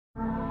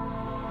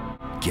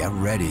Get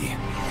ready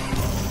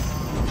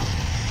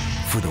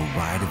for the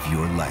ride of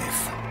your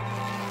life.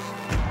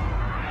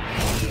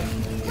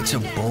 It's a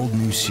bold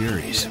new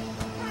series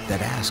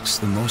that asks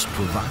the most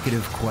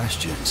provocative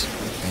questions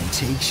and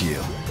takes you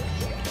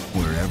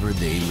wherever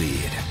they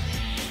lead.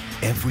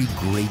 Every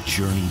great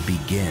journey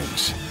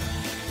begins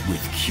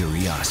with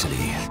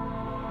curiosity.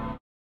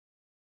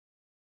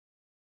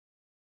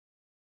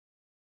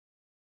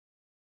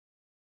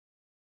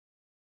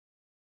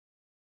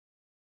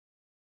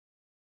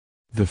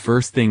 The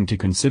first thing to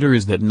consider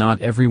is that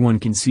not everyone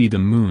can see the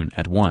moon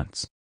at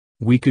once.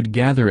 We could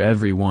gather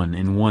everyone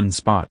in one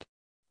spot.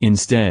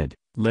 Instead,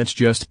 let's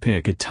just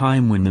pick a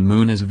time when the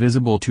moon is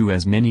visible to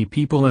as many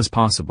people as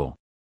possible.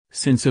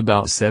 Since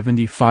about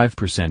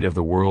 75% of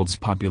the world's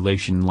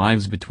population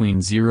lives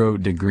between 0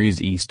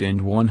 degrees east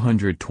and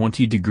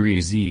 120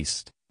 degrees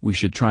east, we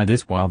should try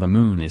this while the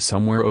moon is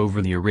somewhere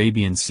over the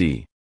Arabian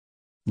Sea.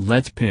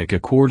 Let's pick a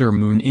quarter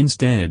moon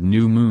instead,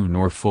 new moon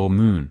or full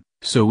moon,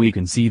 so we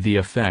can see the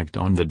effect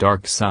on the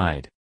dark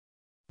side.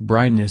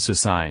 Brightness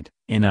aside,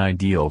 an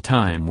ideal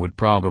time would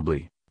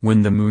probably,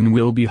 when the moon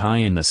will be high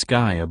in the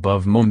sky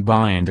above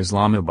Mumbai and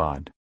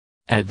Islamabad.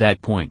 At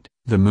that point,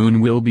 the moon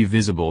will be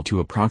visible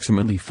to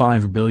approximately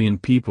 5 billion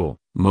people,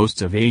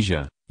 most of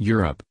Asia,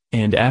 Europe,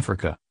 and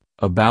Africa,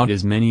 about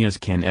as many as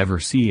can ever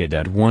see it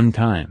at one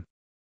time.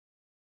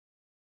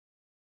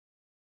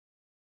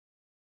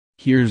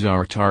 Here's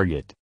our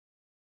target.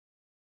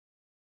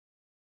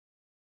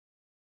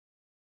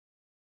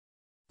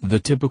 The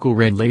typical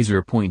red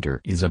laser pointer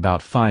is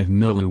about 5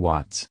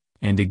 milliwatts,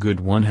 and a good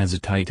one has a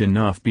tight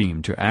enough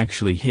beam to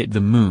actually hit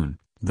the moon,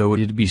 though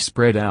it'd be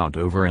spread out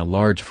over a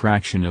large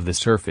fraction of the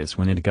surface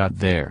when it got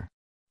there.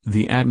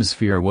 The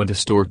atmosphere would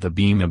distort the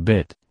beam a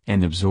bit,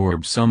 and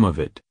absorb some of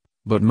it,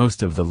 but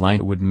most of the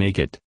light would make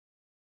it.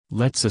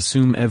 Let's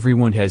assume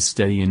everyone has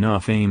steady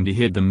enough aim to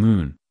hit the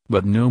moon,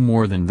 but no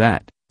more than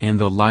that, and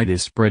the light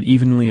is spread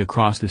evenly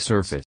across the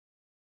surface.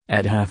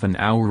 At half an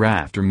hour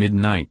after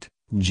midnight,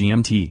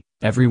 GMT,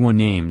 everyone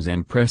aims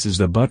and presses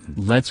the button.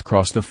 Let's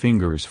cross the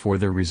fingers for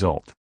the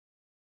result.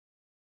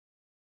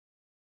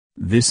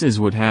 This is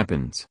what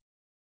happens.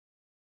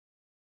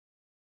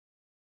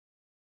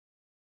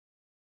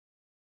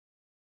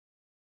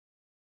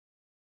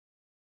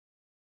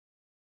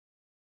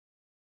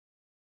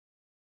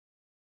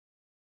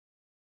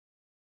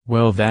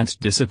 Well, that's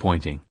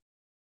disappointing.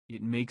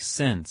 It makes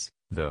sense,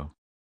 though.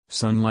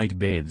 Sunlight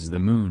bathes the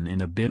moon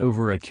in a bit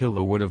over a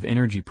kilowatt of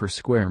energy per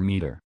square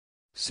meter.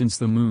 Since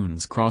the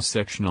moon's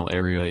cross-sectional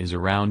area is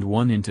around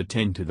 1 ×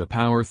 10 to the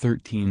power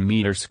 13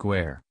 meters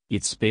square,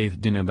 it's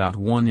bathed in about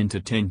 1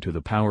 × 10 to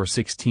the power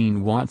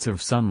 16 watts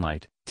of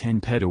sunlight,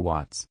 10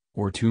 petawatts,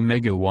 or 2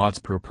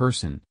 megawatts per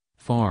person,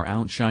 far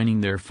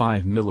outshining their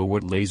 5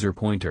 milliwatt laser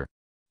pointer.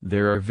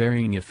 There are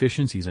varying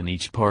efficiencies in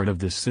each part of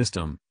this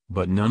system,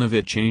 but none of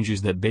it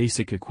changes that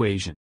basic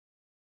equation.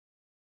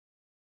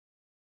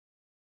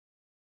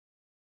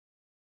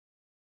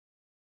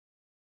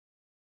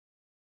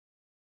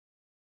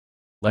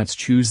 Let's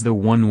choose the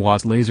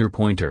 1-watt laser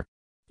pointer.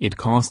 It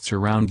costs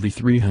around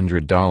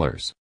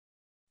 $300.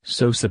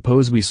 So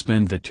suppose we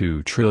spend the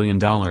 $2 trillion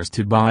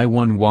to buy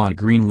 1-watt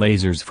green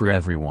lasers for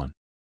everyone.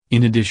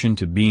 In addition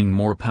to being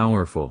more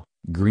powerful,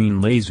 green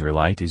laser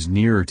light is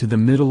nearer to the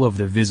middle of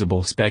the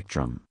visible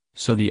spectrum,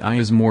 so the eye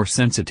is more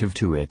sensitive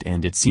to it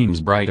and it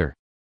seems brighter.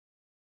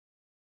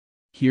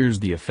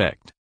 Here's the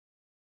effect.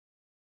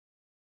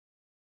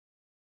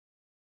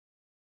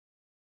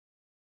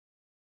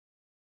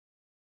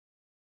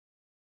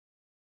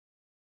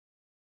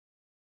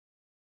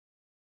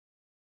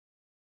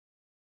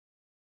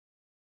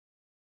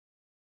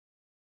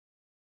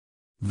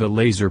 The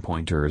laser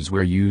pointers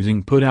we're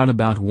using put out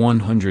about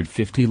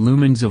 150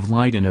 lumens of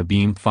light in a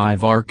beam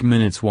 5 arc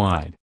minutes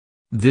wide.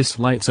 This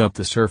lights up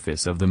the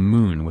surface of the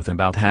moon with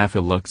about half a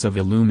lux of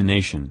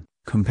illumination,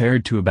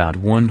 compared to about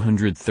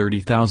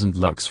 130,000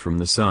 lux from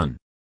the sun.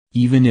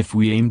 Even if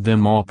we aimed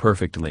them all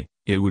perfectly,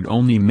 it would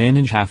only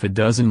manage half a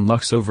dozen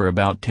lux over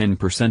about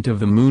 10% of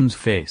the moon's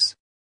face.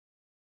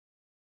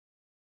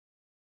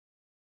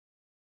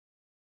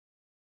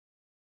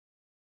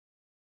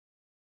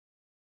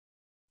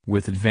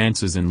 With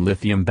advances in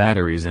lithium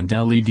batteries and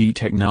LED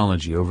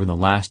technology over the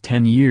last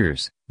 10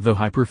 years, the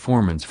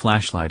high-performance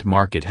flashlight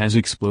market has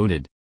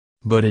exploded.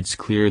 But it's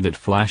clear that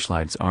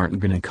flashlights aren't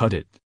gonna cut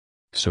it.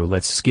 So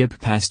let's skip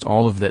past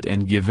all of that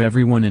and give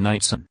everyone a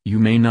night sun. You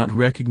may not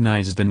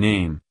recognize the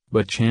name,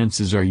 but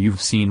chances are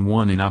you've seen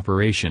one in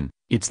operation.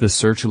 It's the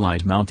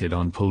searchlight mounted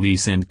on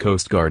police and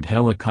Coast Guard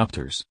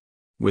helicopters.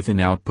 With an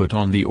output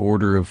on the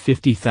order of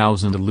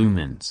 50,000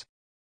 lumens.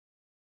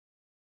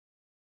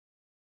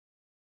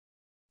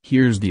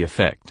 Here's the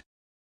effect.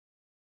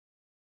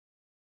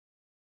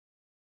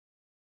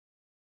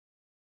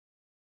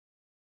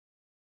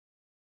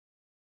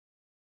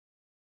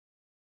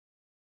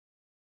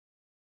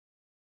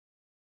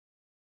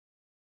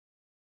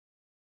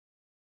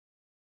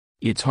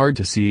 It's hard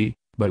to see,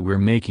 but we're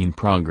making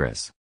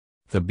progress.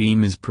 The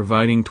beam is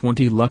providing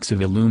 20 lux of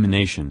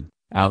illumination,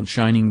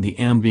 outshining the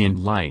ambient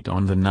light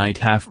on the night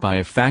half by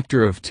a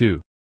factor of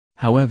 2.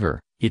 However,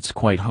 it's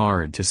quite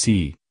hard to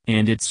see,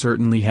 and it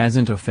certainly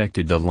hasn't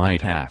affected the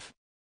light half.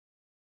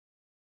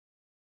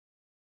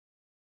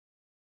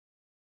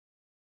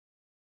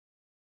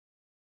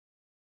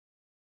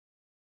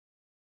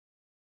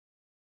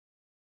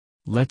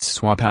 Let's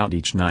swap out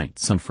each night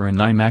sun for an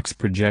IMAX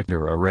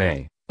projector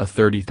array, a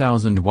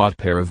 30,000-watt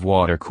pair of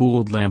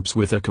water-cooled lamps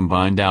with a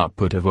combined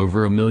output of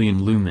over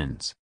 1,000,000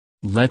 lumens.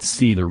 Let's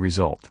see the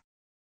result.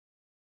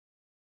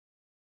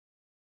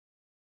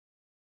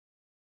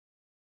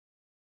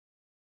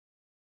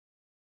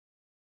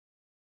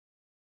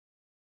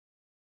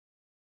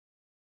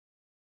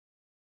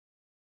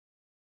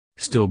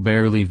 Still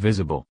barely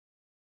visible.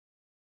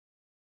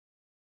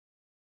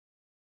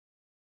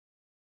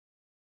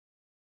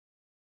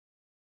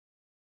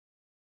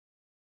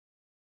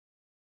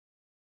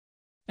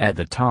 At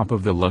the top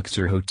of the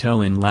Luxor Hotel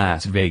in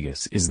Las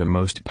Vegas is the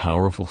most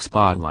powerful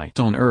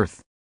spotlight on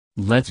Earth.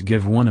 Let's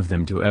give one of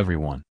them to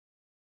everyone.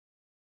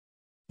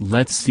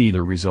 Let's see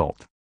the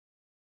result.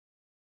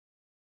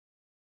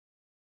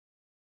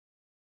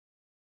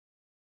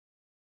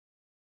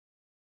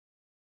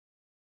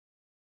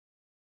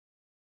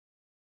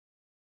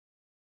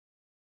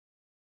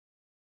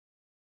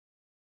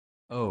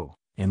 Oh,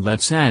 and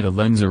let's add a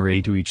lens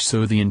array to each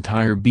so the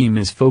entire beam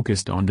is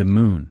focused on the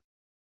moon.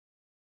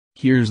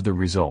 Here's the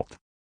result.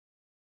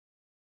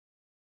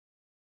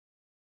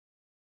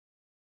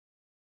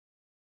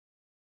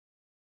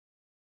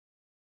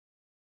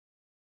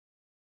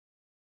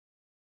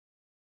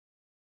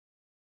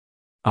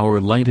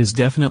 Our light is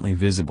definitely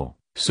visible,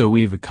 so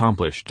we've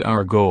accomplished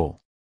our goal.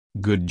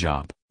 Good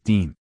job,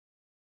 team.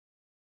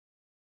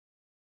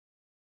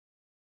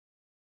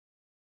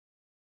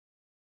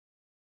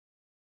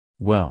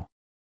 Well,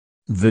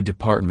 the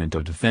Department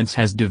of Defense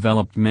has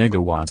developed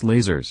megawatt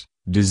lasers,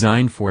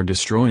 designed for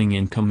destroying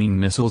incoming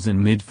missiles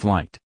in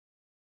mid-flight.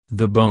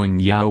 The Boeing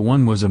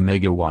YAO-1 was a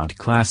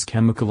megawatt-class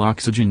chemical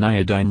oxygen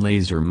iodine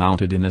laser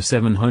mounted in a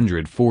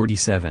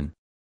 747.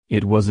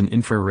 It was an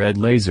infrared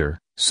laser,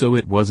 so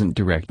it wasn't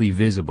directly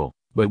visible,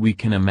 but we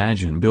can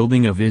imagine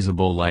building a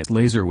visible light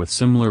laser with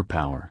similar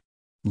power.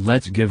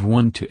 Let's give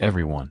one to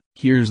everyone.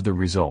 Here's the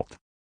result.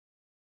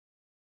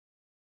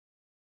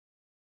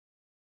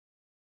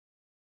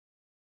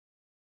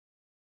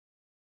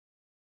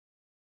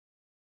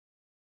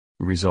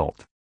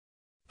 Result.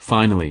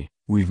 Finally,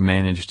 we've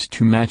managed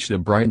to match the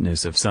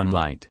brightness of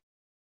sunlight.